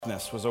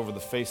Darkness was over the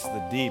face of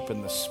the deep,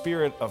 and the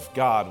Spirit of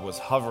God was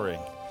hovering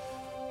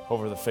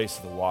over the face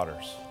of the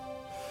waters.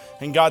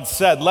 And God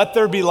said, "Let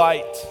there be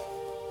light."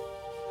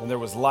 And there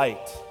was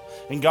light.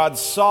 And God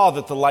saw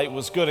that the light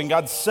was good, and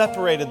God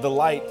separated the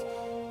light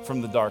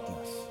from the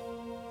darkness.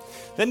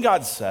 Then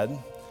God said,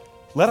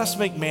 "Let us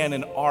make man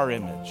in our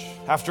image,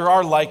 after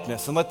our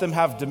likeness, and let them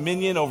have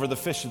dominion over the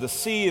fish of the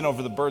sea, and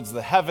over the birds of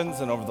the heavens,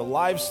 and over the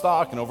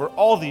livestock, and over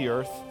all the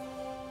earth,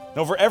 and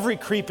over every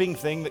creeping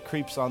thing that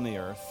creeps on the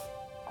earth."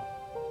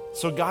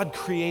 So God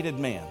created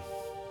man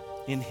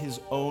in his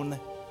own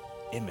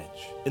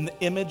image. In the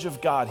image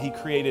of God, he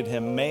created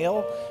him.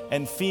 Male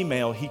and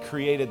female, he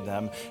created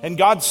them. And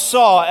God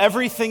saw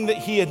everything that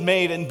he had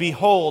made, and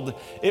behold,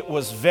 it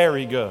was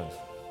very good.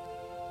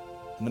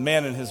 And the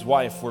man and his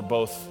wife were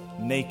both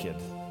naked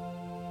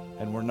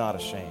and were not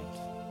ashamed.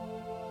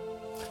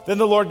 Then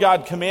the Lord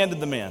God commanded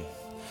the man,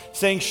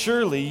 saying,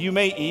 "Surely you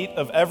may eat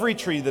of every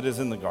tree that is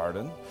in the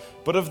garden,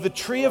 but of the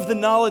tree of the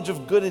knowledge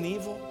of good and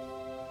evil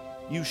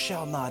you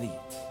shall not eat.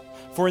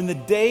 For in the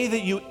day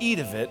that you eat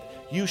of it,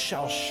 you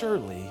shall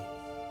surely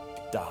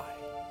die."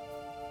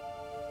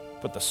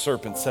 But the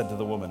serpent said to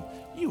the woman,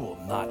 "You will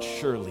not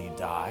surely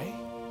die.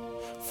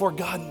 For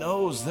God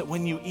knows that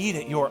when you eat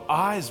it, your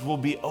eyes will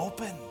be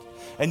opened,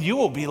 and you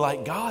will be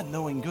like God,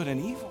 knowing good and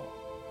evil."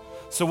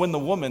 So when the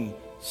woman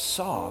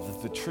saw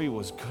that the tree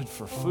was good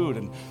for food,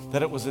 and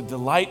that it was a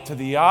delight to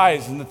the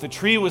eyes, and that the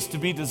tree was to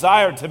be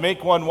desired to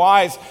make one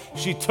wise,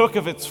 she took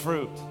of its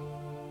fruit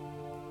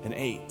and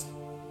ate.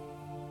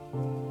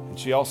 And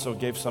she also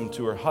gave some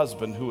to her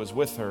husband who was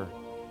with her,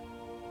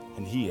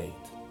 and he ate.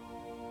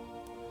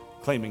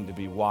 Claiming to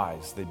be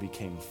wise, they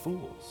became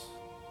fools,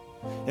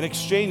 and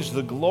exchanged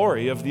the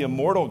glory of the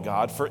immortal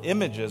God for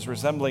images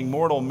resembling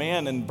mortal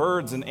man and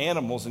birds and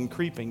animals and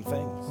creeping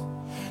things.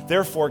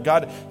 Therefore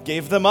God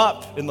gave them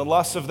up in the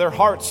lusts of their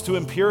hearts to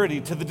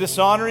impurity, to the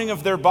dishonoring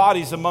of their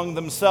bodies among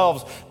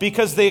themselves,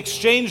 because they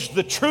exchanged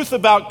the truth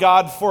about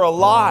God for a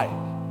lie,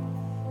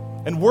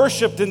 and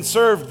worshipped and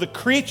served the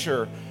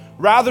creature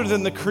rather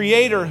than the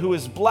Creator, who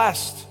is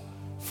blessed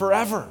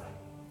forever.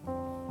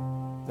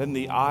 Then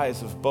the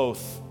eyes of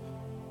both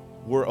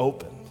were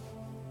opened,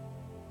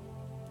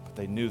 but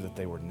they knew that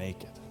they were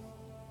naked.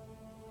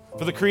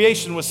 For the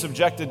creation was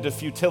subjected to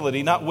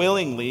futility, not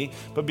willingly,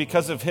 but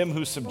because of him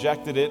who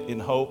subjected it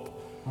in hope.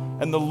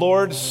 And the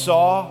Lord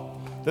saw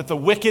that the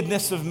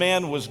wickedness of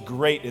man was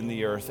great in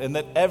the earth, and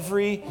that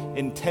every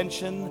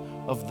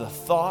intention of the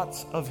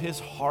thoughts of his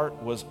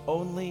heart was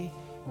only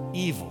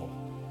evil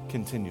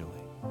continually.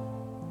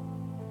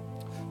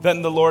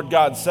 Then the Lord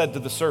God said to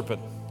the serpent,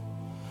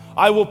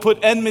 "I will put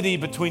enmity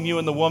between you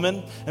and the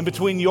woman, and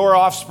between your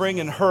offspring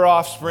and her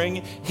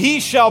offspring. He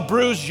shall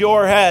bruise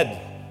your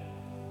head,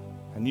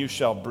 and you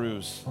shall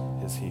bruise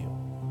his heel."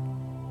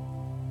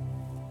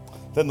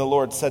 Then the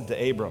Lord said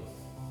to Abram,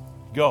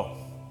 "Go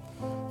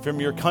from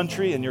your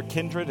country and your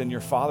kindred and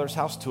your father's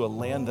house to a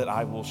land that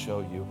I will show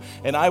you.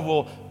 And I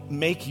will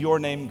make your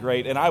name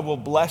great, and I will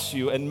bless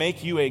you and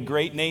make you a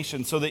great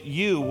nation, so that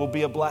you will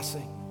be a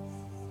blessing.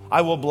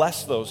 I will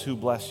bless those who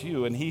bless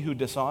you, and he who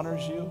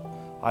dishonors you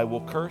I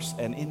will curse,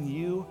 and in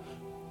you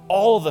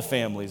all the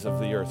families of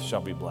the earth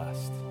shall be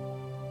blessed."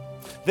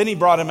 Then he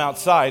brought him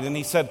outside, and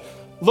he said,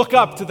 "Look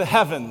up to the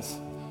heavens,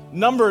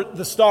 number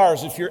the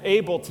stars if you're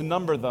able to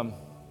number them."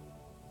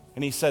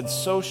 And he said,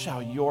 "So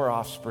shall your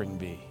offspring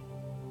be."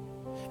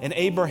 And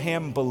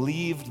Abraham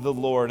believed the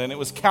Lord, and it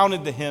was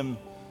counted to him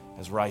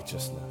as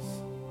righteousness.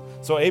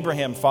 So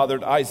Abraham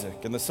fathered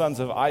Isaac, and the sons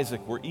of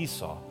Isaac were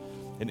Esau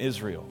and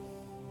Israel.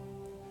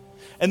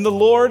 And the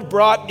Lord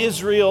brought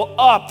Israel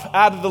up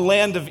out of the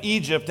land of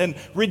Egypt and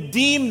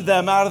redeemed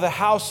them out of the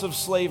house of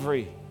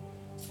slavery.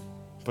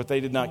 But they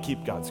did not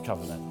keep God's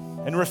covenant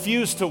and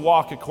refused to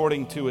walk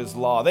according to his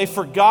law. They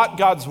forgot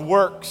God's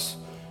works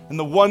and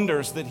the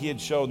wonders that he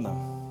had shown them.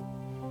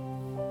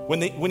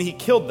 When he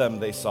killed them,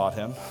 they sought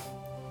him.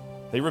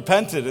 They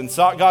repented and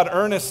sought God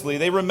earnestly.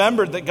 They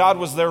remembered that God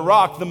was their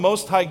rock, the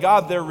Most High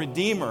God, their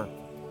Redeemer.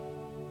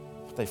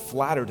 But they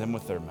flattered him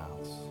with their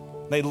mouths.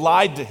 They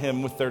lied to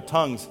him with their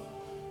tongues.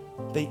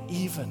 They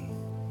even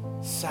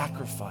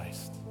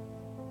sacrificed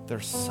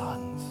their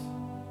sons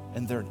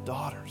and their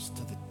daughters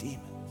to the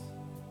demons.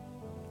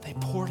 They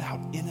poured out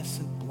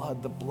innocent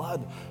blood, the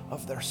blood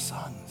of their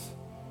sons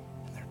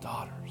and their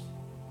daughters.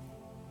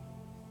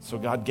 So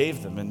God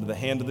gave them into the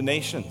hand of the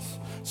nations,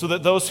 so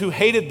that those who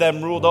hated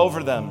them ruled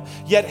over them.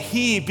 Yet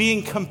he,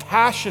 being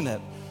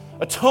compassionate,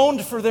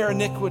 atoned for their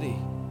iniquity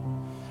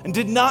and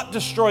did not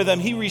destroy them.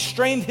 He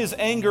restrained his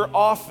anger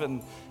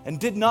often and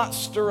did not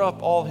stir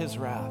up all his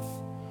wrath.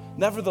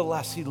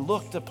 Nevertheless, he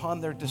looked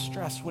upon their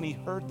distress when he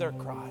heard their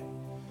cry.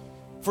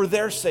 For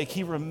their sake,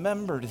 he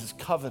remembered his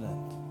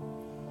covenant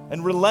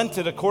and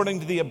relented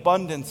according to the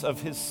abundance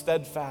of his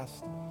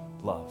steadfast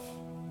love.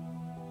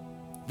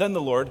 Then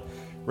the Lord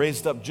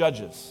raised up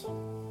judges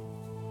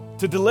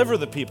to deliver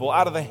the people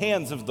out of the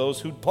hands of those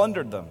who'd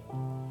plundered them.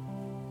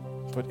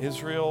 But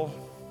Israel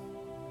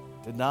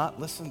did not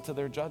listen to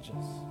their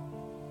judges,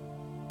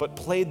 but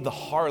played the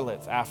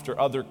harlot after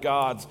other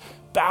gods,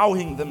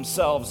 bowing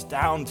themselves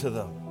down to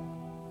them.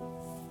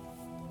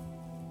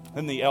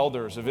 Then the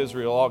elders of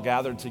Israel all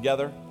gathered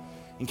together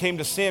and came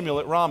to Samuel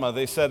at Ramah.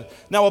 They said,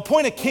 "Now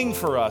appoint a king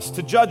for us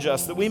to judge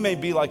us, that we may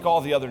be like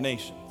all the other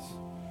nations."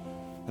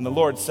 And the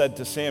Lord said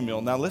to Samuel,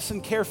 "Now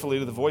listen carefully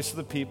to the voice of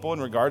the people in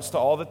regards to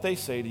all that they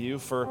say to you,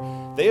 for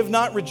they have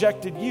not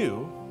rejected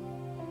you,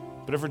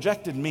 but have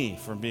rejected me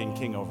from being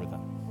king over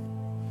them."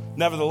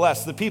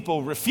 Nevertheless, the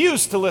people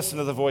refused to listen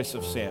to the voice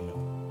of Samuel.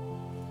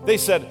 They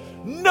said,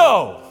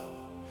 "No,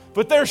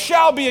 but there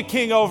shall be a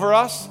king over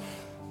us,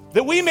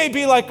 that we may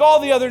be like all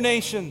the other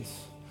nations,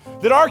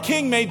 that our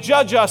king may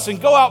judge us and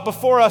go out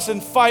before us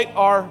and fight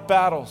our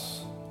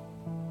battles."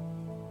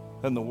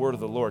 Then the word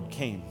of the Lord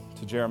came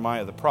to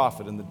Jeremiah the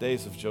prophet in the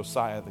days of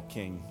Josiah the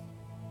king.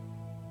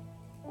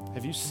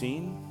 "Have you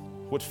seen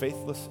what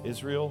faithless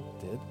Israel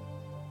did?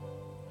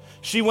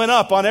 She went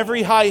up on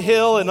every high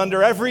hill and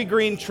under every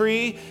green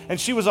tree, and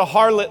she was a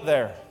harlot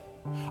there.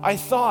 I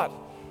thought,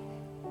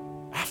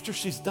 after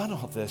she's done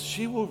all this,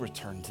 she will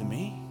return to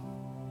me.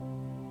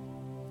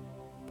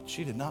 But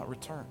she did not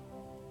return,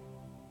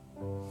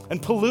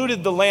 and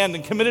polluted the land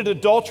and committed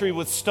adultery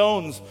with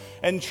stones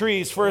and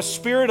trees. For a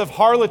spirit of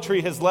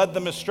harlotry has led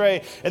them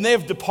astray, and they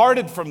have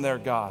departed from their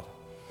God.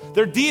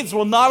 Their deeds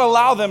will not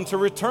allow them to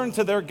return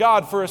to their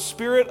God, for a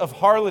spirit of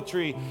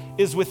harlotry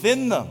is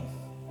within them,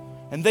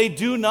 and they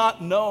do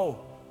not know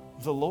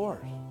the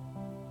Lord."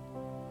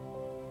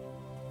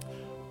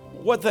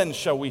 What then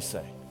shall we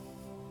say?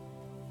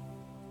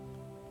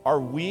 Are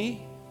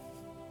we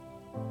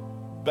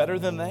better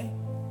than they?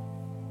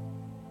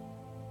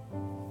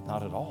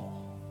 Not at all.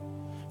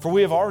 For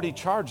we have already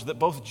charged that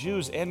both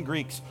Jews and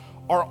Greeks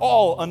are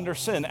all under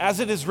sin.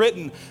 As it is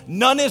written,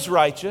 "None is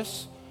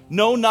righteous,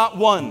 no, not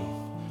one.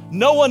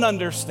 No one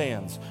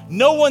understands.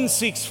 No one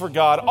seeks for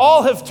God.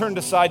 All have turned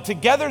aside.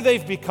 Together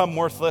they've become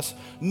worthless.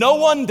 No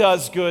one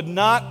does good,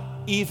 not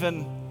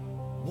even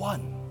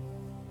one.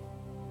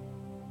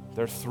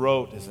 Their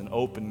throat is an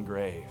open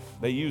grave.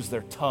 They use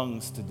their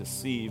tongues to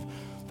deceive.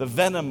 The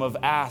venom of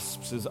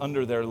asps is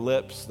under their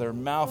lips. Their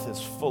mouth is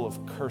full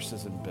of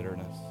curses and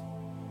bitterness.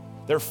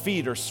 Their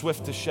feet are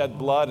swift to shed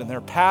blood, and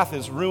their path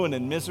is ruin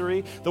and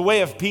misery. The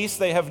way of peace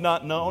they have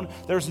not known.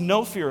 There's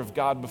no fear of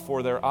God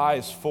before their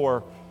eyes,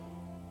 for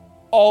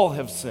all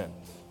have sinned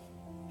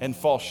and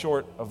fall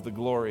short of the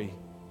glory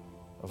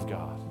of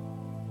God.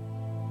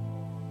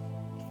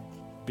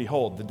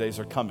 Behold, the days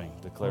are coming,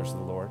 declares the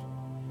Lord,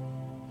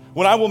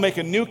 when I will make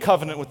a new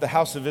covenant with the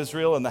house of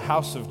Israel and the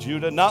house of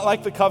Judah, not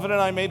like the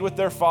covenant I made with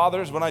their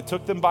fathers when I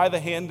took them by the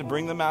hand to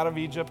bring them out of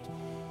Egypt,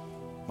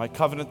 my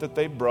covenant that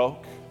they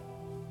broke,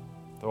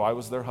 though I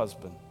was their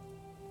husband.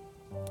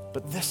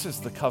 But this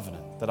is the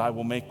covenant that I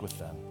will make with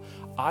them.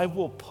 I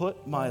will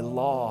put my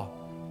law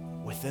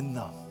within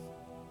them.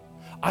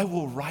 I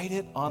will write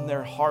it on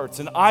their hearts,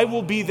 and I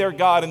will be their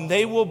God, and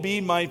they will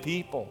be my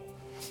people.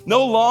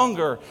 No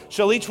longer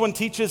shall each one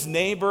teach his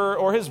neighbor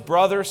or his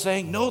brother,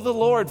 saying, know the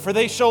Lord, for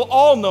they shall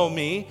all know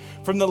me,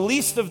 from the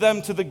least of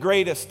them to the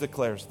greatest,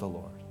 declares the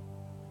Lord.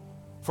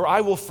 For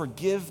I will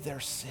forgive their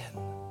sin,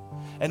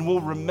 and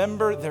will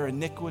remember their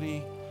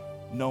iniquity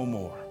no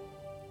more.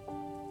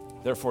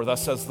 Therefore,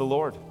 thus says the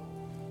Lord,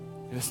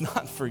 it is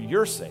not for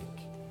your sake,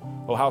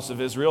 O house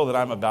of Israel, that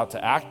I'm about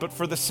to act, but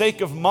for the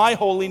sake of my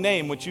holy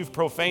name, which you've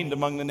profaned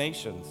among the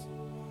nations.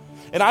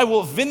 And I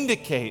will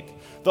vindicate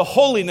the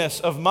holiness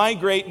of my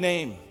great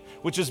name,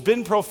 which has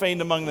been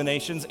profaned among the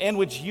nations, and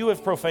which you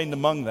have profaned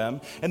among them.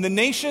 And the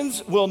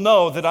nations will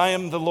know that I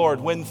am the Lord,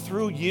 when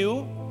through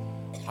you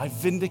I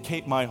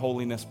vindicate my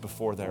holiness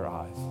before their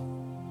eyes.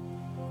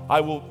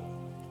 I will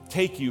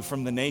take you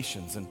from the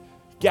nations and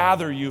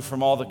gather you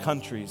from all the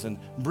countries and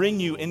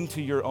bring you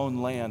into your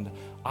own land.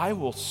 I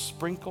will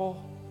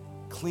sprinkle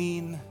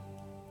clean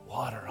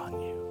water on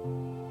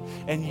you,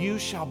 and you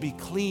shall be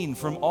clean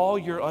from all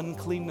your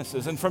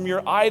uncleannesses, and from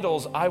your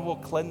idols I will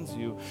cleanse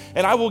you.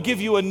 And I will give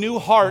you a new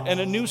heart, and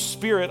a new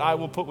spirit I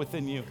will put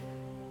within you.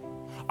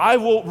 I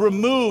will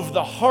remove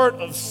the heart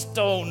of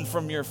stone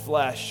from your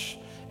flesh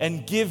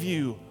and give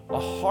you a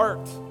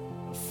heart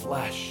of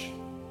flesh.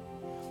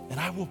 And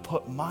I will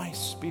put my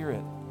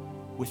spirit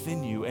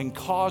within you and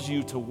cause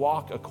you to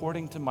walk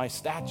according to my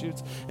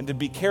statutes and to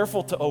be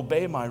careful to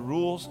obey my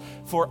rules,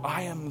 for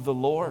I am the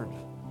Lord,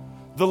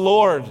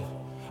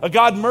 a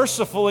God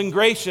merciful and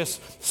gracious,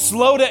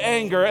 slow to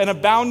anger and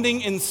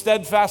abounding in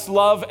steadfast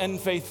love and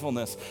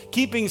faithfulness,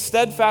 keeping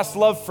steadfast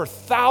love for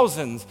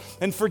thousands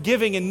and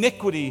forgiving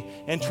iniquity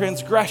and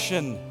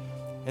transgression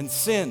and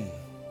sin.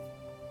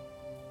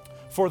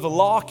 For the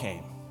law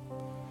came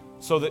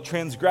so that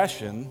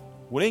transgression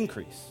would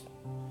increase.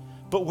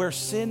 But where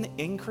sin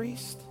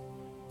increased,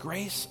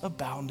 grace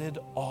abounded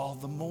all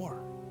the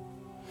more.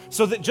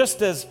 So that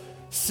just as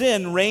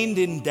sin reigned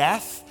in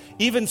death,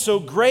 even so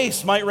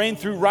grace might reign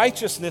through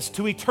righteousness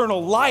to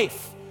eternal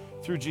life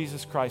through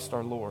Jesus Christ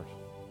our Lord.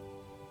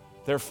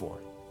 Therefore,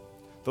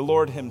 the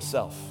Lord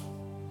himself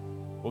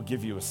will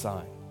give you a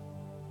sign.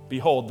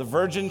 Behold, the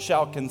virgin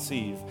shall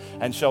conceive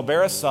and shall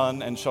bear a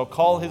son and shall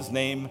call his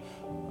name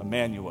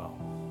Emmanuel,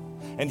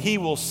 and he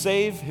will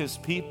save his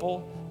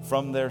people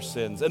from their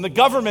sins. And the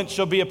government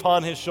shall be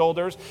upon his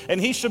shoulders,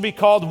 and he shall be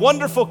called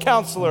Wonderful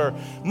Counselor,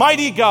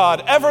 Mighty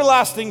God,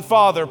 Everlasting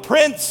Father,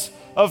 Prince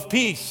of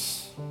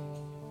Peace.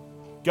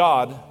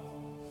 God,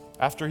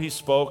 after he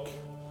spoke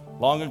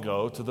long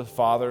ago to the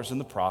fathers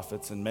and the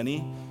prophets in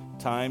many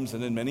times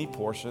and in many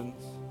portions,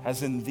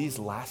 has in these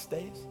last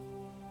days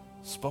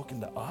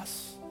spoken to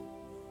us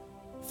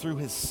through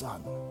his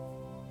Son,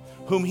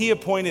 whom he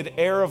appointed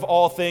heir of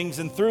all things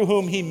and through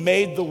whom he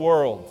made the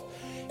world.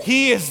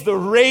 He is the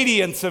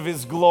radiance of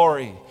his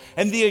glory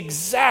and the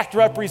exact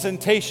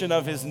representation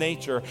of his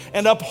nature,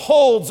 and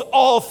upholds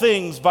all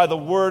things by the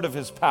word of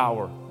his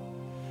power.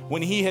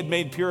 When he had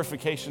made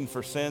purification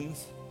for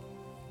sins,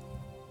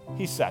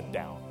 he sat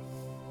down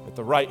at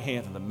the right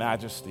hand of the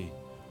Majesty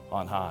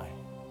on high.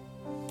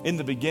 In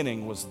the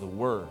beginning was the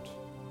Word,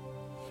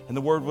 and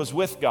the Word was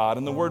with God,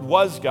 and the Word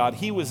was God.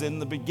 He was in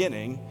the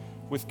beginning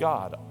with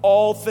God.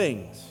 All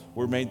things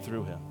were made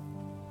through him.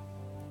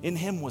 In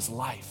him was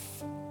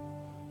life,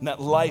 and that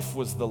life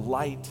was the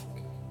light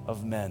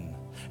of men.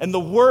 And the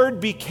Word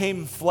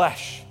became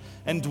flesh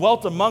and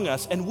dwelt among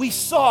us, and we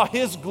saw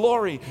his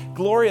glory,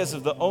 glory as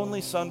of the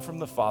only Son from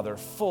the Father,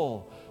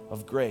 full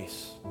of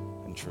grace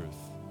and truth.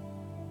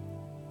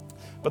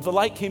 But the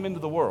light came into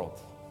the world,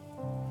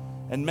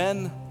 and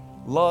men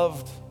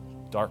loved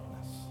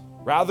darkness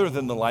rather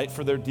than the light,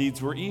 for their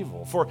deeds were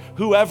evil. For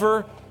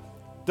whoever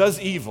does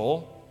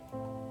evil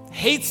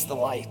hates the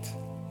light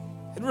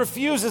and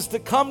refuses to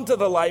come to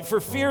the light for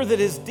fear that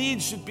his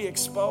deeds should be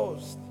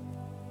exposed.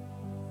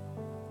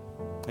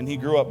 And he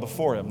grew up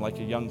before him like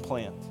a young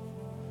plant,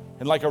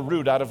 and like a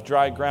root out of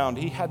dry ground.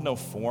 He had no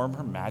form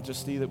or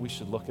majesty that we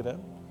should look at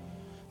him,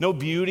 no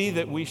beauty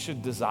that we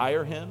should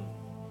desire him.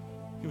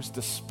 He was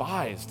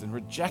despised and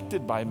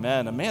rejected by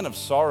men, a man of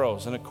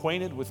sorrows and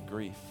acquainted with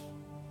grief.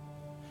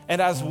 And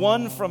as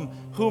one from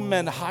whom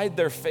men hide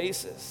their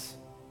faces,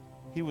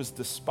 he was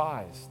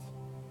despised,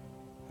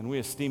 and we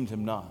esteemed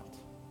him not.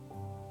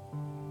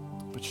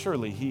 But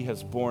surely he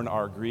has borne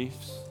our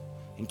griefs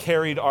and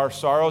carried our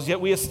sorrows,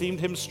 yet we esteemed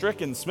him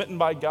stricken, smitten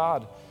by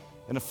God,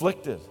 and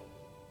afflicted.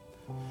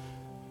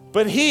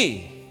 But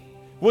he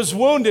was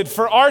wounded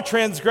for our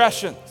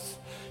transgressions.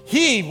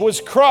 He was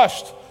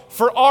crushed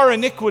for our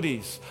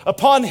iniquities.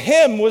 Upon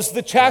him was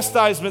the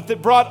chastisement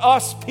that brought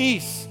us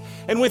peace,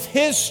 and with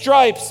his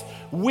stripes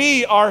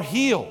we are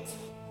healed.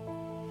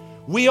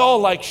 We all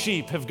like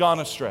sheep have gone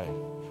astray.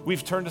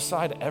 We've turned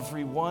aside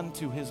every one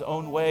to his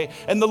own way,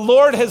 and the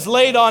Lord has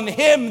laid on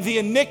him the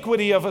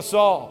iniquity of us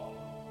all.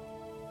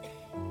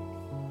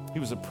 He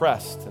was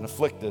oppressed and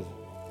afflicted,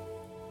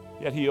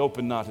 yet he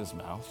opened not his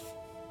mouth.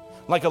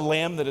 Like a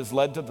lamb that is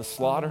led to the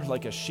slaughter,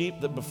 like a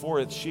sheep that before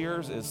its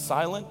shears is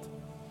silent,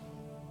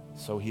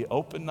 so he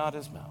opened not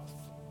his mouth.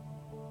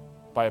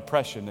 By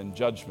oppression and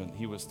judgment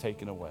he was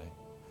taken away.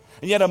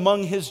 And yet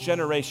among his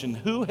generation,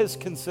 who has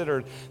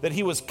considered that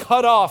he was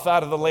cut off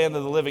out of the land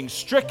of the living,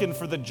 stricken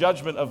for the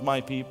judgment of my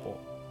people?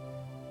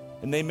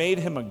 And they made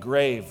him a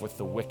grave with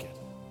the wicked,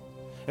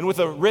 and with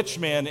a rich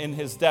man in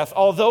his death,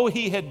 although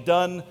he had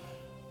done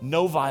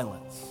no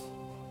violence,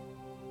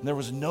 and there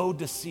was no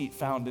deceit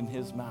found in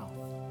his mouth.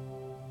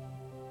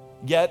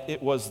 Yet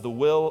it was the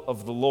will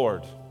of the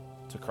Lord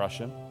to crush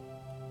him.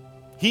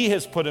 He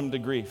has put him to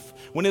grief.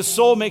 When his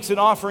soul makes an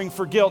offering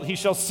for guilt, he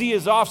shall see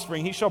his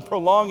offspring. He shall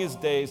prolong his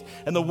days,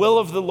 and the will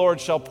of the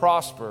Lord shall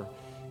prosper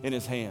in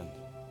his hand.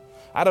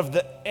 Out of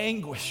the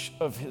anguish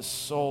of his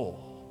soul,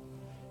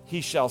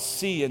 he shall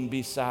see and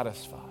be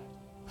satisfied.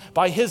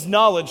 By his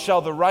knowledge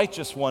shall the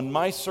righteous one,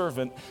 my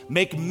servant,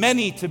 make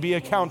many to be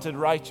accounted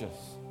righteous,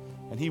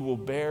 and he will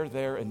bear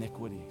their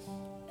iniquities.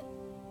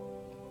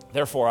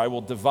 Therefore I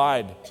will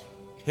divide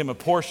him a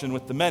portion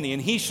with the many,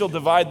 and he shall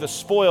divide the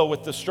spoil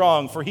with the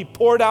strong, for he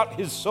poured out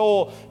his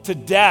soul to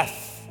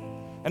death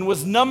and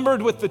was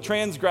numbered with the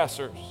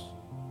transgressors.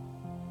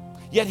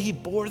 Yet he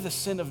bore the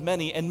sin of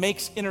many and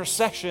makes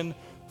intercession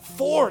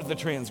for the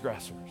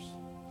transgressors.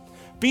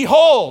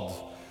 Behold,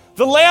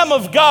 the Lamb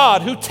of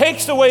God who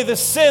takes away the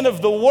sin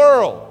of the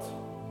world.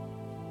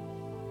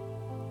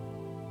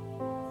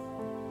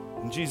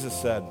 And Jesus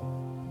said,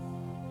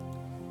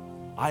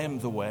 I am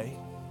the way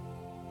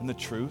and the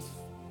truth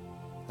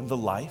and the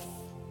life.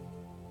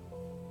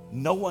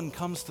 No one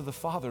comes to the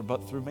Father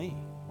but through me.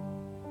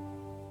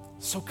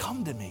 So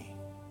come to me,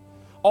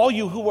 all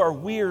you who are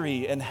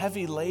weary and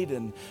heavy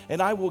laden,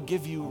 and I will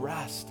give you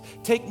rest.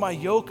 Take my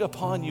yoke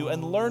upon you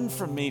and learn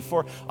from me,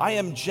 for I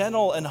am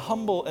gentle and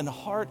humble in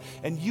heart,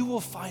 and you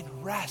will find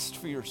rest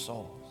for your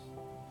souls.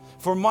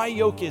 For my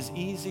yoke is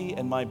easy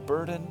and my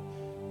burden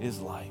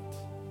is light.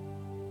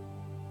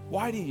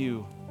 Why do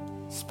you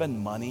spend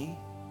money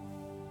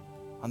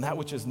on that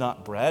which is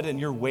not bread, and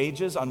your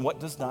wages on what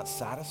does not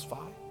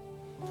satisfy?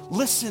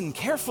 Listen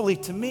carefully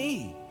to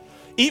me.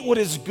 Eat what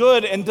is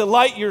good and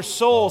delight your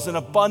souls in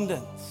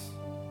abundance.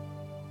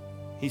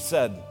 He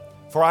said,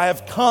 for I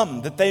have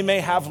come that they may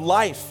have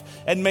life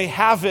and may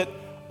have it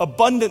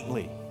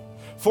abundantly.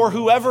 For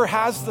whoever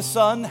has the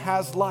Son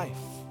has life,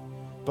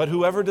 but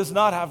whoever does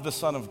not have the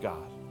Son of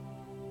God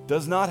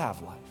does not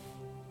have life.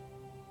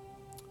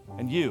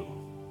 and you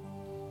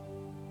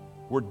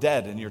were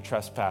dead in your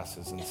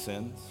trespasses and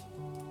sins,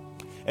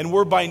 and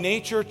were by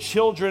nature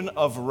children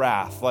of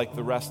wrath like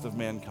the rest of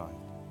mankind.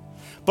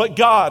 But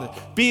God,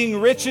 being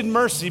rich in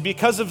mercy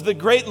because of the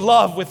great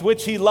love with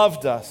which he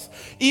loved us,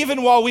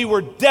 even while we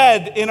were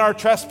dead in our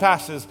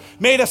trespasses,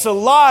 made us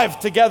alive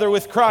together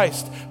with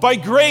Christ. By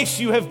grace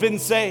you have been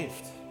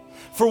saved.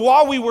 For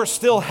while we were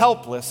still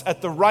helpless,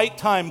 at the right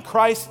time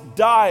Christ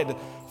died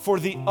for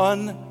the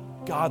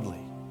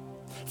ungodly.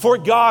 For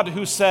God,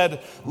 who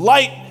said,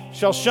 "Light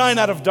shall shine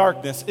out of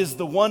darkness," is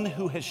the one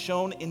who has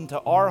shone into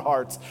our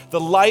hearts the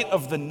light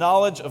of the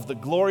knowledge of the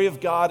glory of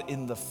God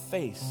in the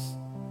face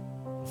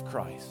of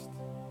Christ,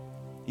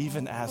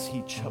 even as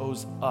he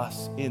chose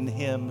us in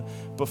him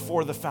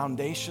before the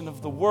foundation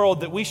of the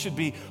world, that we should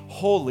be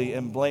holy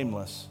and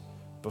blameless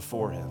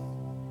before him.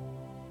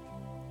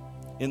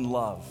 In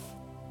love,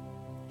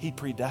 he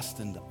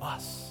predestined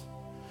us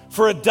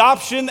for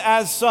adoption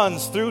as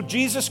sons through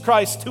Jesus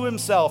Christ to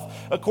himself,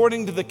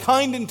 according to the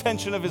kind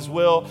intention of his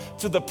will,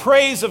 to the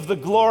praise of the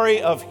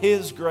glory of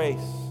his grace.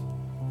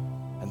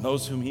 And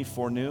those whom he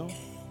foreknew,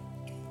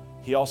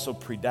 he also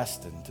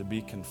predestined to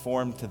be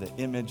conformed to the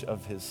image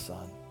of his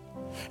Son.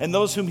 And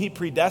those whom he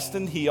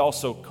predestined, he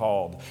also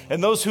called.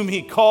 And those whom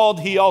he called,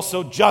 he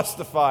also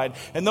justified.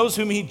 And those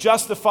whom he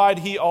justified,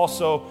 he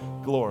also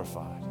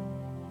glorified.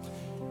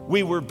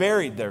 We were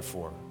buried,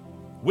 therefore,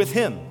 with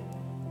him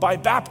by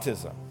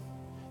baptism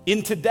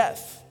into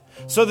death,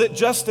 so that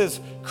just as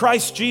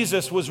Christ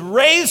Jesus was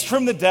raised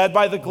from the dead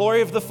by the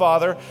glory of the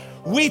Father,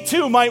 we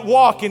too might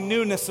walk in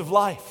newness of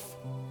life.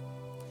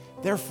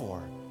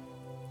 Therefore,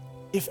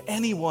 if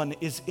anyone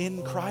is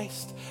in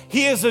Christ,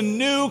 he is a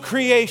new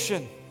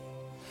creation.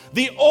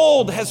 The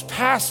old has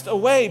passed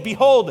away.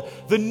 Behold,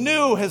 the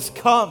new has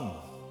come.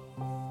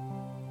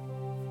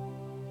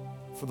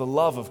 For the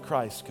love of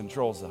Christ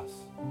controls us.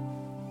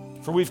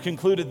 For we've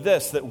concluded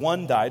this, that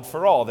one died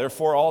for all,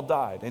 therefore all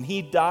died. And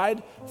he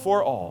died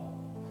for all,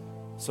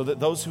 so that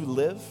those who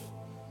live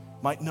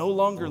might no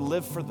longer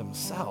live for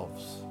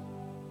themselves,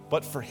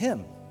 but for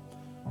him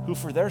who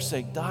for their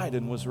sake died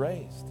and was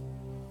raised.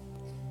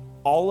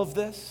 All of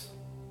this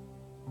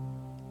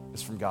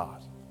is from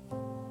God,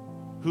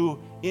 who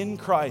in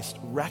Christ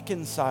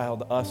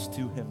reconciled us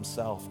to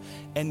himself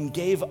and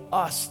gave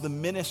us the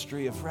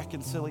ministry of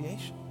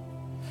reconciliation.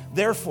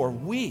 Therefore,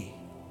 we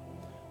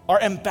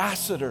are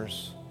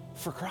ambassadors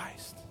for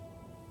Christ.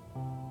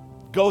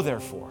 Go,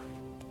 therefore,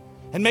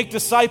 and make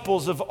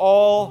disciples of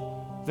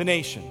all the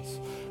nations.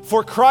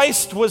 For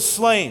Christ was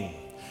slain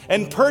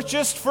and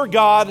purchased for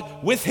God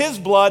with his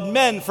blood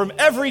men from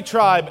every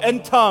tribe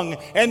and tongue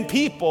and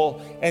people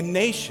and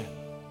nation.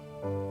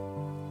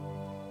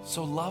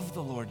 So love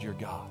the Lord your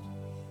God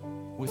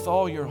with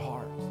all your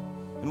heart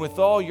and with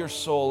all your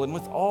soul and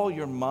with all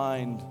your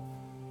mind.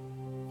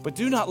 But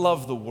do not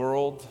love the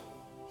world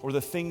or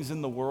the things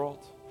in the world.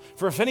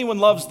 For if anyone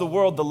loves the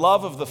world, the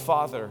love of the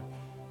Father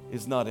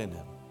is not in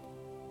him.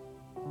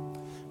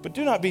 But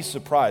do not be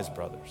surprised,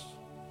 brothers,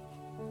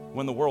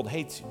 when the world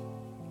hates you.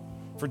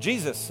 For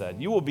Jesus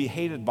said, "You will be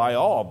hated by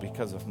all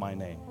because of my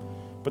name.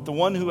 But the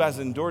one who has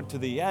endured to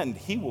the end,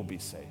 he will be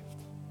saved."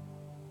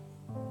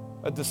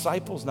 A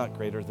disciple is not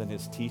greater than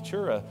his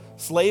teacher. A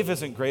slave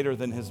isn't greater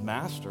than his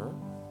master.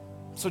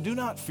 So do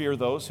not fear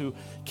those who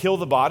kill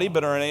the body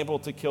but are unable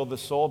to kill the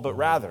soul, but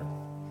rather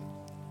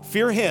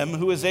fear him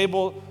who is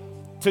able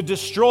to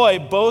destroy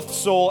both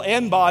soul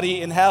and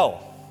body in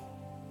hell.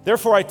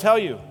 Therefore I tell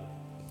you,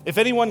 if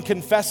anyone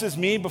confesses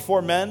me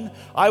before men,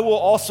 I will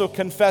also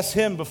confess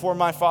him before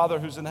my Father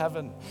who's in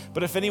heaven.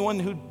 But if anyone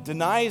who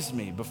denies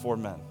me before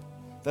men,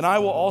 then I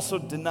will also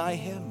deny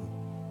him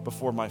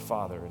before my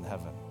Father in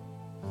heaven.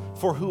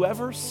 For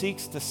whoever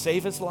seeks to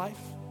save his life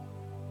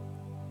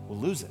will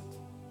lose it.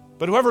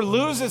 But whoever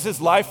loses his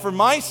life for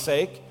my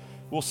sake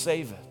will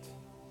save it.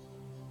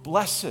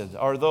 Blessed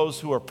are those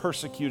who are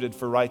persecuted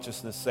for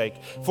righteousness' sake,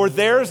 for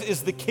theirs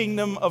is the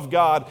kingdom of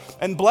God.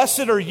 And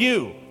blessed are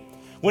you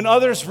when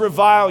others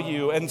revile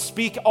you and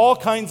speak all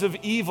kinds of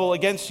evil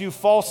against you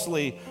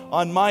falsely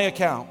on my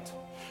account.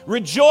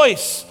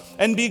 Rejoice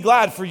and be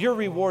glad, for your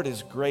reward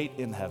is great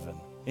in heaven.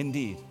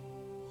 Indeed,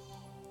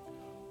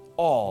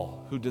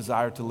 all who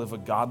desire to live a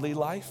godly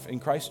life in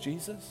Christ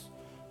Jesus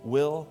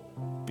will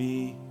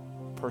be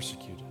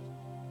persecuted.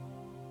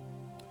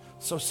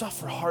 So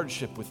suffer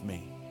hardship with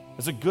me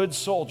as a good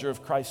soldier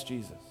of Christ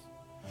Jesus.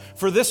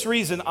 For this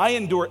reason, I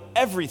endure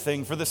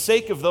everything for the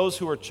sake of those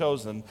who are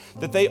chosen,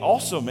 that they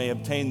also may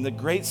obtain the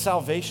great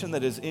salvation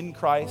that is in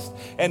Christ,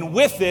 and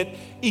with it,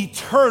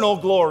 eternal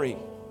glory.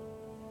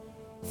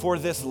 For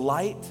this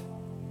light,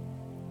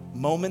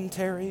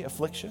 momentary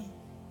affliction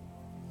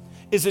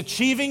is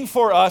achieving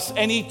for us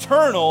an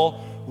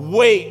eternal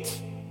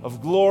weight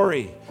of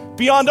glory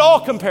beyond all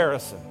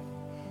comparison.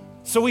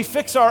 So we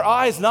fix our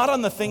eyes not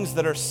on the things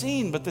that are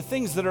seen, but the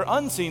things that are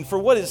unseen. For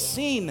what is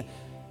seen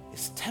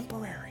is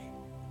temporary,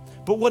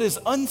 but what is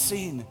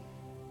unseen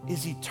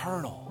is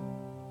eternal.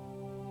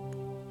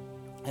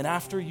 And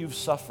after you've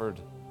suffered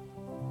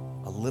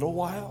a little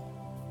while,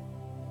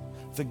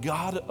 the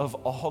God of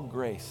all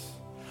grace,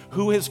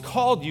 who has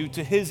called you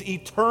to his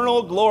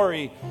eternal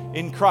glory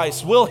in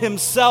Christ, will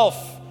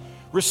himself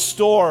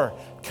restore,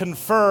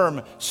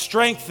 confirm,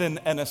 strengthen,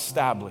 and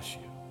establish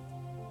you.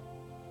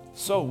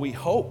 So we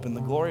hope in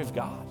the glory of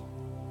God.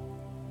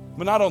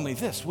 But not only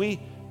this, we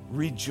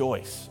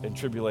rejoice in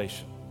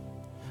tribulation,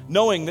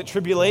 knowing that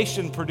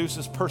tribulation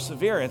produces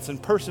perseverance,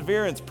 and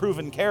perseverance,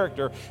 proven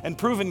character, and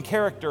proven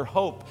character,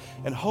 hope.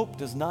 And hope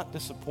does not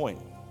disappoint.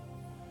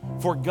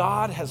 For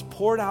God has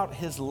poured out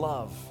his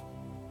love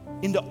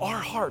into our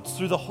hearts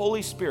through the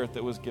Holy Spirit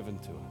that was given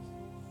to us.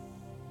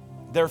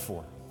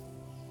 Therefore,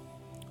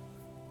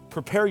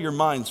 prepare your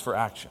minds for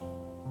action.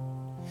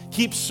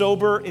 Keep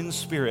sober in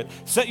spirit.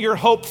 Set your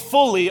hope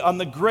fully on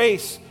the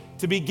grace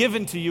to be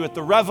given to you at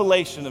the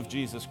revelation of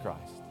Jesus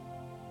Christ.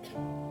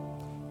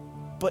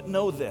 But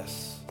know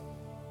this,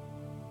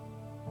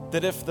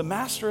 that if the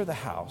master of the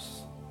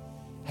house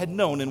had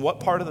known in what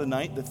part of the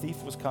night the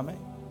thief was coming,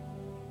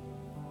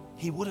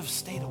 he would have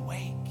stayed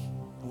awake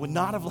and would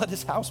not have let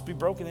his house be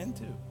broken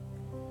into.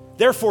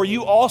 Therefore,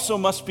 you also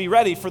must be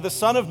ready, for the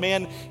Son of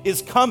Man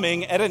is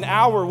coming at an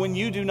hour when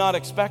you do not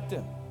expect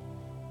him.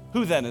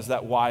 Who then is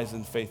that wise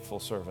and faithful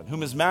servant,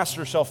 whom his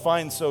master shall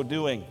find so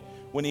doing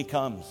when he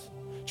comes?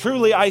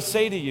 Truly, I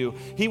say to you,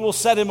 he will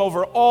set him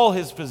over all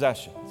his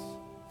possessions.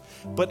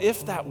 But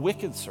if that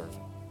wicked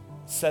servant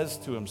says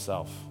to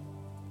himself,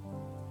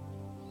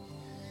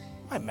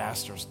 my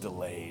master's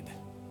delayed,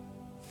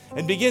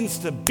 and begins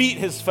to beat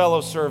his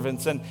fellow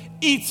servants and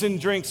eats and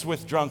drinks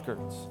with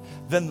drunkards,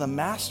 then the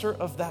master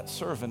of that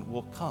servant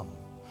will come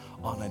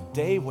on a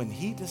day when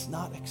he does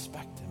not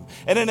expect him,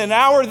 and in an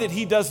hour that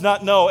he does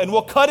not know, and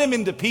will cut him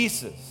into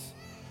pieces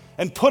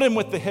and put him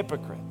with the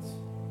hypocrites.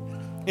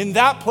 In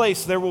that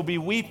place there will be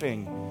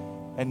weeping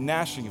and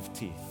gnashing of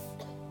teeth.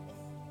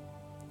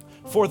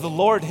 For the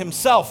Lord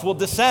himself will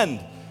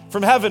descend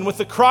from heaven with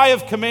the cry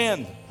of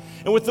command,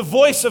 and with the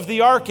voice of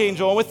the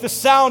archangel, and with the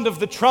sound of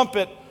the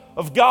trumpet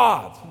of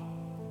God.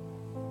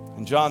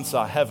 And John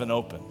saw heaven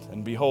opened,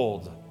 and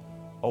behold,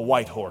 a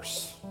white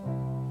horse.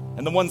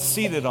 And the one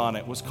seated on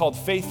it was called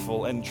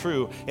Faithful and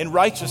True. In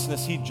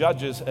righteousness he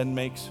judges and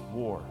makes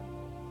war.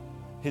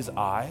 His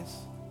eyes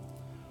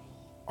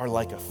are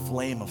like a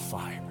flame of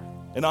fire,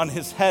 and on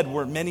his head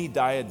were many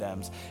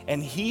diadems.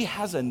 And he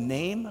has a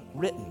name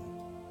written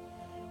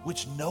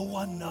which no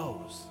one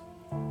knows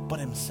but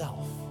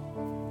himself.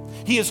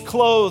 He is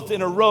clothed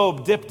in a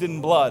robe dipped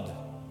in blood.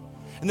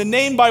 And the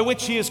name by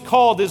which he is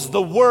called is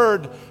the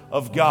Word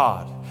of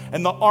God.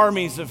 And the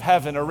armies of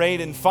heaven, arrayed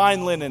in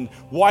fine linen,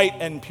 white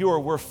and pure,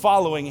 were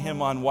following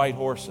him on white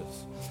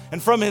horses.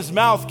 And from his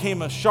mouth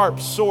came a sharp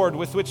sword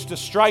with which to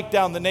strike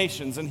down the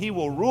nations, and he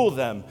will rule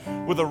them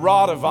with a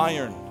rod of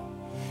iron.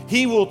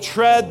 He will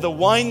tread the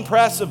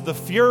winepress of the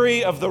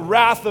fury of the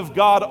wrath of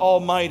God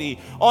Almighty.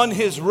 On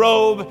his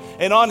robe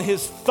and on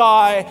his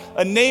thigh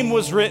a name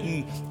was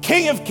written,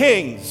 King of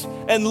Kings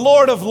and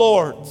Lord of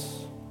Lords.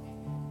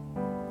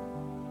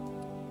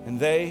 And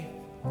they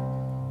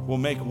will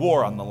make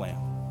war on the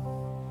Lamb,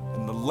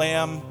 and the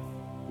Lamb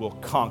will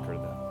conquer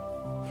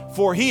them.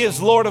 For he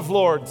is Lord of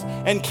Lords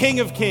and King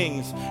of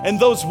Kings, and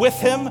those with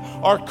him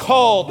are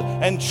called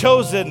and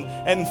chosen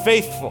and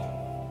faithful.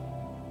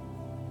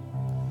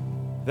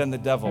 Then the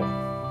devil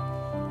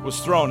was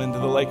thrown into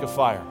the lake of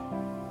fire,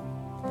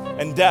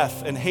 and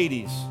death and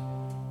Hades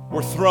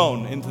were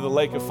thrown into the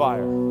lake of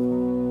fire.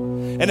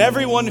 And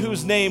everyone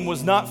whose name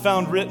was not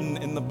found written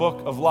in the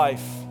book of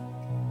life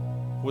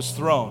was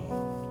thrown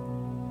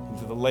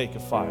into the lake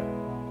of fire.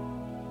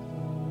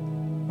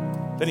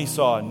 Then he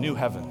saw new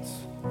heavens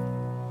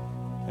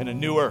and a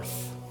new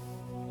earth.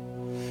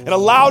 And a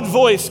loud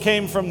voice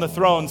came from the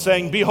throne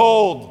saying,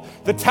 Behold,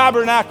 the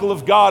tabernacle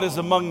of God is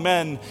among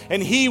men,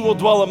 and he will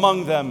dwell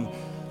among them.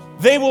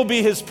 They will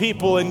be his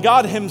people, and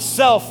God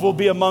himself will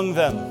be among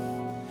them.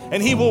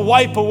 And he will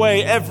wipe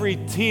away every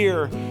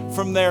tear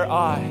from their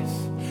eyes.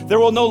 There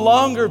will no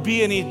longer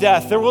be any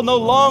death. There will no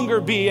longer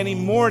be any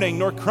mourning,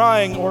 nor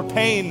crying, or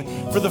pain,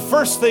 for the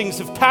first things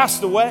have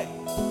passed away.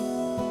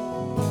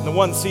 And the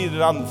one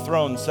seated on the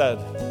throne said,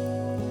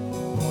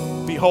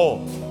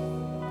 Behold,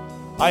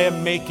 I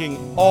am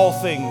making all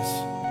things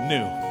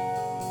new.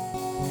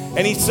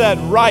 And he said,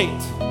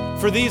 Write,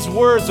 for these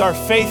words are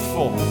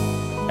faithful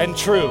and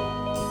true.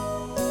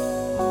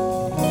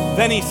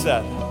 Then he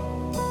said,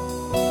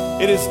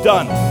 It is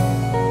done.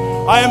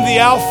 I am the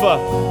Alpha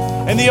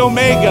and the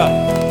Omega,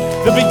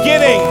 the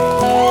beginning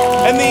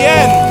and the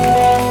end.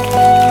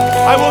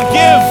 I will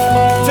give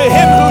to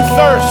him who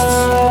thirsts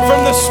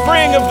from the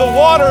spring of the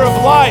water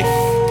of life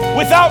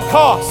without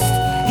cost.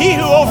 He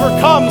who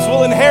overcomes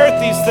will inherit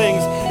these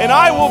things, and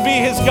I will be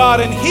his God,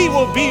 and he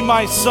will be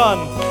my son.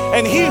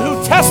 And he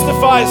who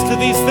testifies to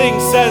these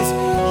things says,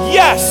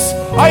 Yes,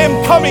 I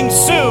am coming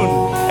soon.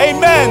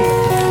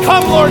 Amen.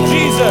 Come, Lord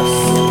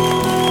Jesus.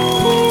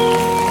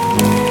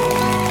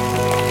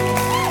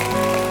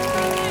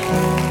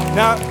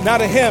 Now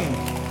to him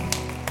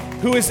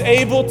who is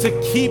able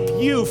to keep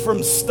you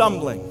from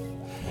stumbling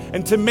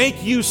and to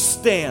make you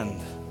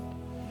stand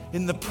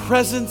in the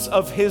presence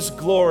of his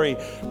glory,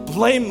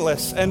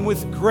 blameless and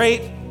with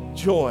great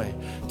joy.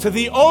 to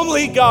the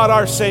only God,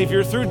 our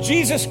Savior, through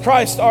Jesus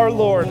Christ our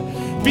Lord,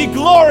 be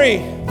glory,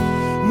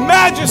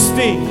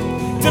 majesty,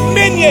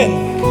 dominion,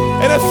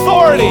 and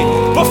authority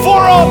before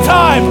all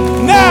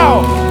time,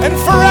 now and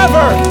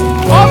forever.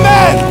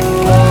 Amen.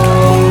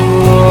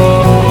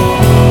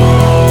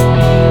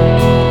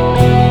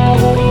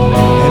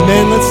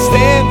 Amen. Let's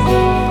stand.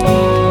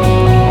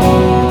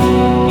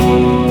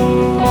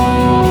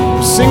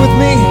 Sing with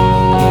me.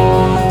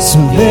 So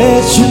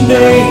let your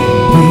name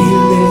be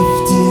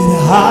lifted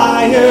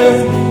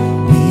higher,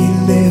 be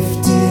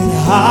lifted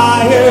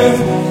higher,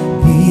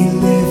 be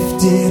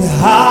lifted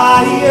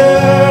higher.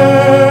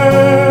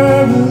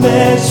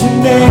 Let your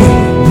name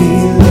be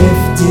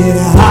lifted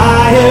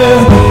higher,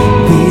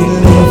 be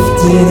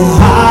lifted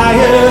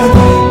higher,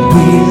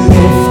 be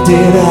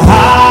lifted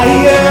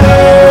higher.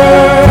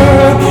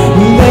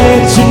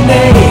 Let your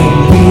name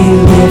be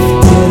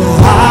lifted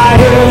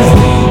higher,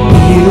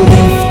 be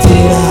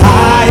lifted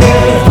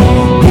higher,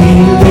 be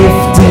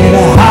lifted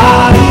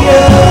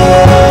higher.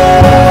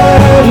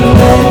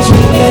 Let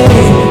your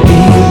name be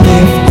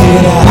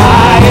lifted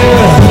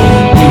higher,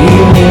 be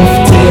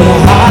lifted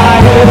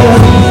higher,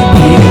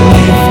 be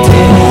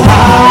lifted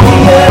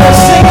higher.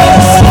 Sing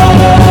this.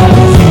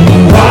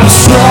 You are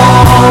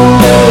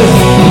stronger,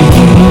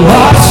 you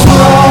are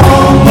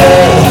stronger.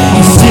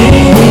 Sin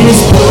is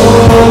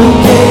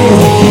broken,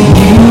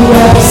 you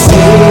have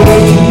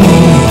saved me.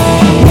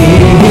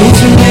 It is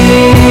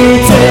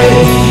written,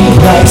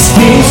 Christ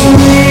is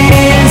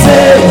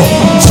risen.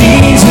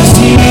 Jesus,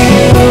 you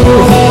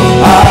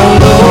are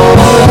Lord.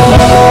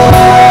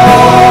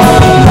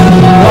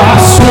 You are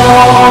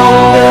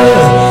stronger,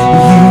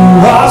 you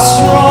are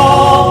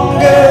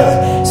stronger.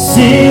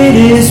 Sin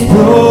is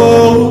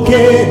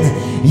broken,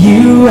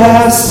 you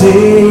have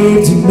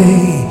saved me.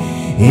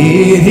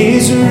 It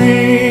is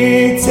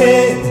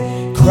written,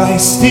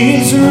 Christ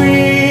is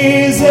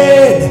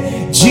risen.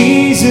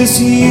 Jesus,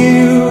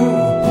 you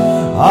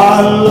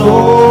are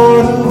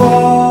Lord of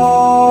all.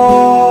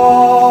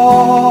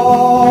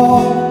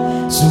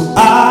 So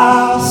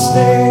I'll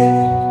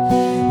stand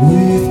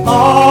with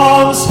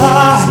arms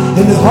high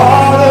and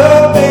heart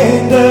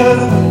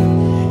abandoned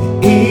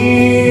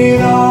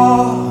in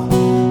awe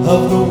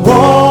of the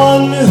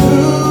one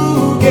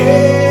who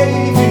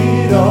gave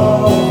it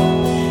all.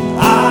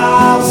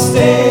 I'll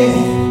stand,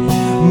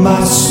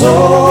 my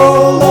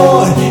soul,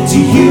 Lord, to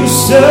you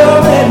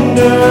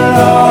surrender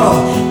all.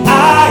 I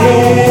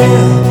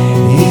am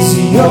is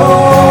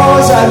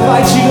yours. I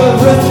invite you to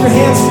lift your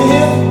hands to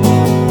him.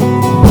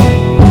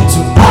 So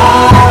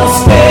I'll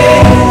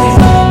stand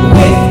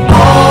with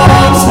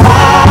arms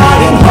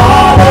high and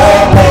heart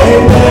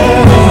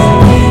abandoned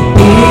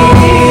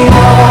in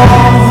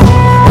awe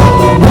of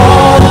the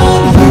one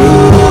who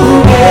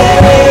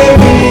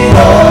gave it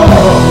all.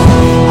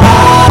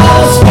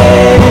 I'll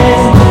stand,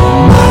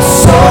 my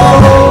soul,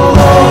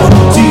 Lord,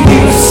 to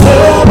you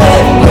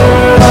surrender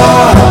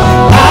all.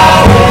 I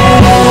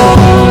am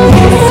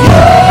is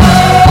yours.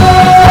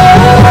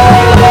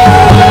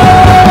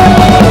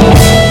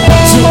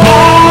 So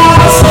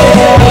I'll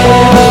stand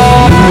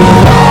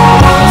with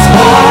arms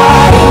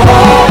high and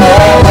heart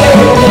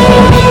abandoned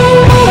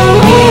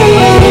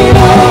in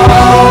awe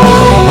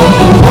of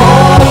the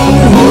one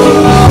who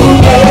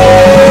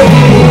gave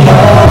it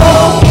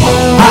all.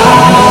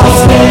 I'll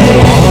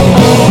stand,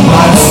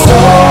 my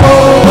soul,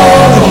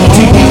 Lord,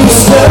 to you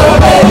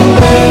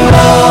surrender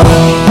all.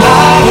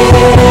 I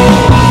am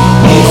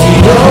is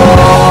yours.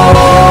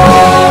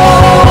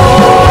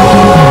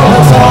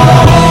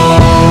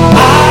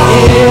 I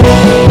am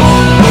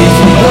is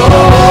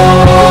yours.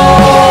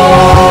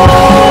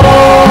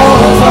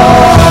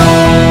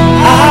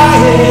 I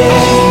am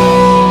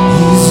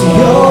is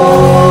yours.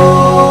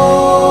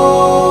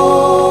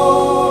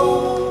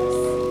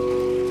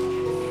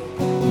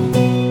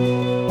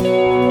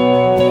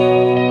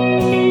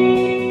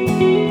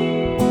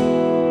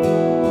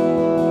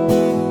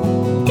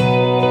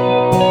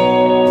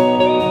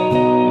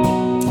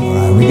 All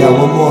right, we got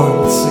one more.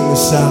 Let's sing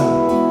this out.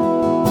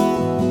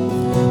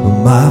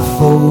 My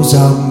foes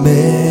are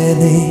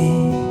many,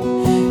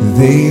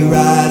 they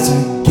rise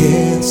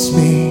against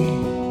me,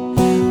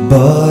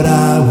 but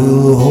I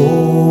will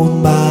hold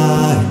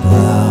my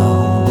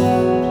ground.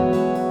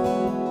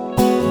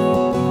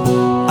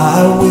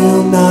 I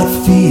will not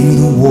fear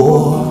the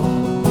war,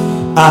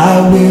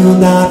 I will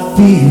not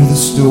fear the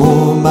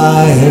storm.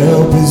 My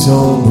help is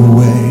on the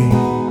way,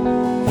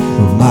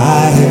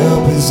 my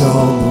help is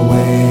on the way.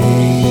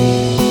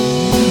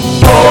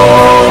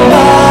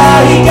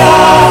 Almighty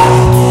God,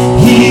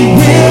 He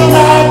will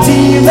not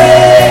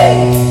delay.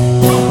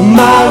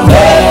 My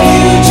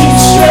refuge and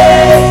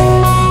strength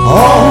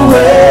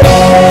always.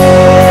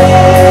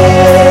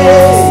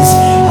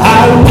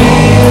 I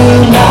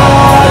will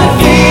not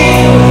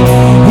fear.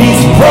 His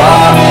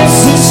promise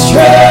is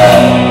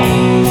true.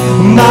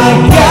 My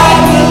God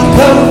will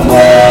come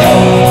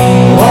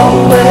through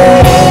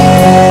always,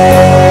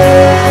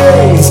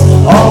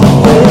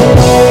 always.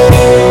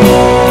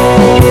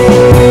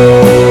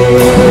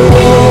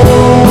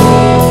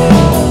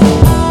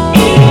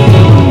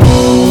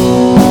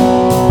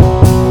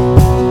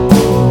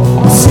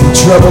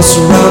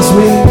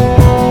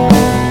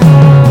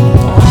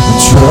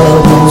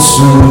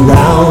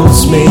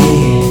 surrounds me,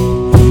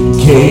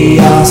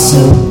 chaos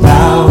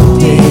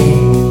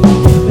abounding,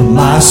 but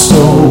my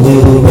soul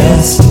will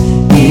rest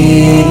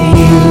in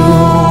you.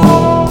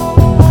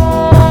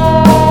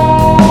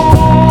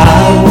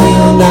 I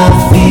will not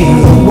fear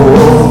the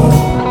war,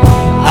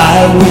 I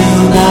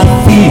will not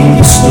fear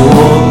the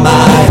storm.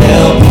 My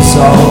help is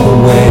on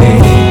the way,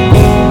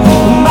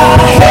 my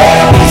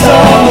help is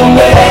on the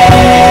way.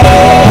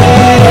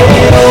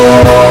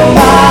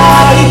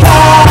 Almighty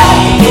God,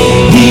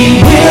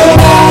 He will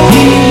not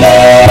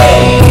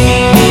delay,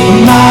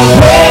 my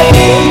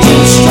refuge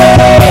and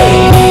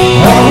strength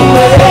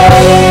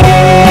always.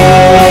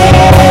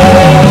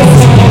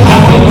 I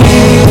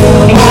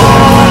will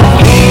not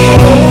fear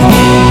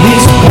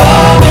His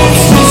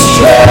promise is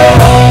true,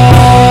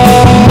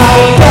 my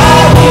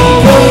God will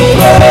come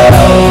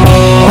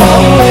through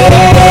always.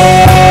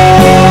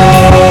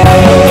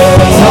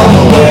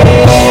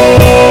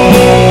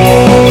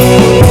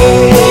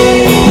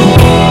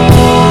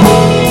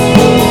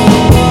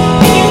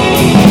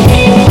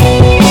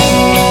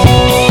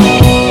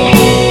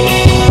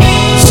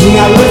 Sing,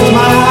 I lift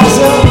my eyes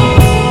up,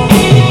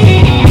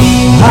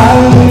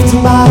 I lift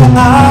my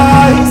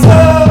eyes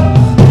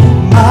up,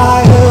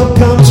 my help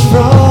comes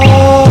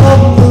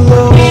from the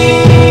Lord.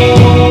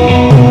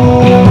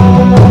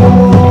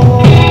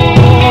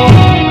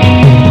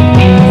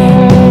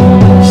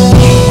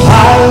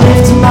 I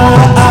lift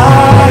my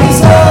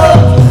eyes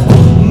up,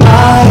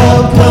 my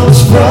help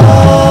comes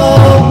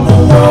from the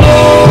Lord.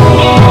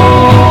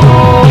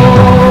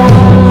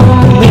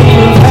 The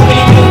maker of heaven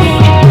and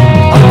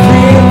earth, our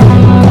creator.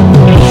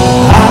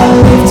 I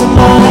lift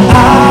my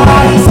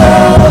eyes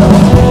up,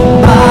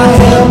 my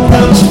help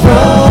comes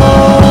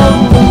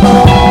from the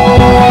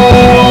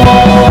Lord.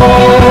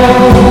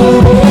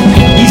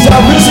 He's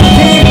our risen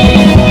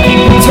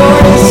King,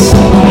 victorious.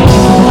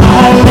 I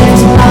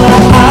lift my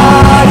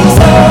eyes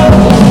up,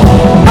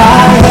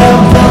 my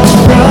help comes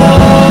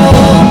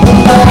from the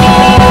Lord.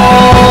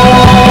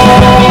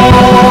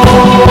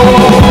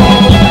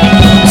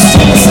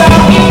 Sing this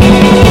out.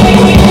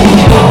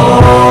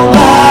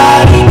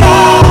 Almighty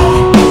God,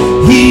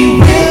 He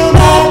will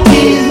not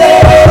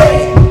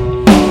delay,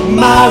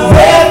 my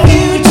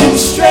refuge and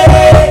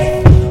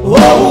strength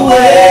always.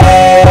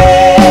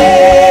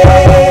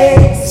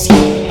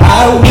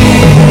 I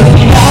will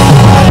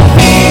not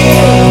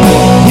fear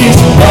His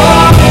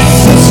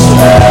promises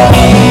true,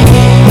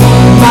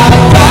 my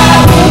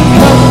God will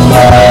come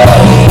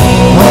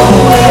through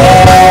always.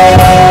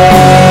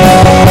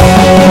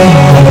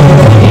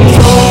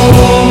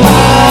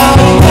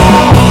 Almighty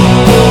God,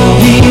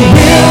 He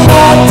will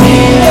not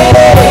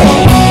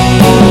delay,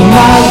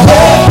 my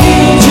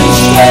refuge and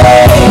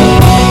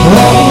strength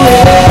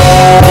always.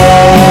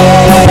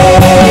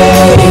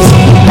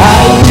 I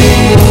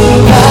will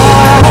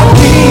not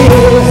fear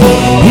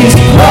His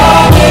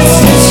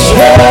promises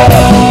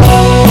true,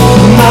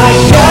 my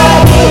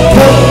God will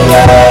come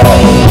through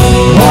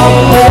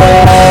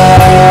always,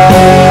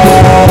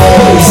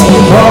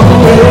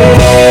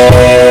 always.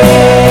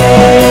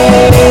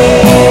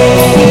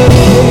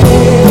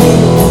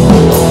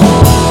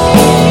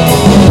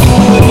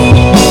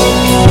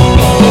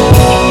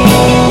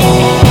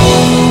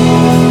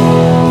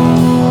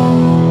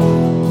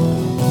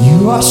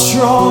 You are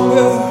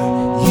stronger,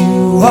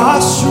 you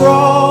are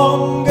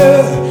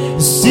stronger.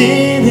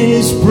 Sin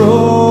is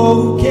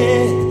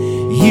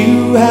broken,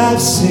 you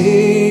have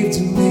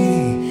saved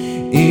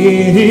me.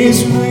 It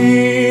is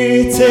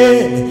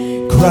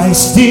written,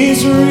 Christ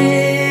is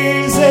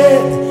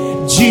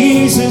risen.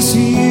 Jesus,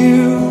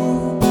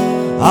 you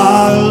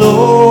are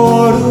Lord.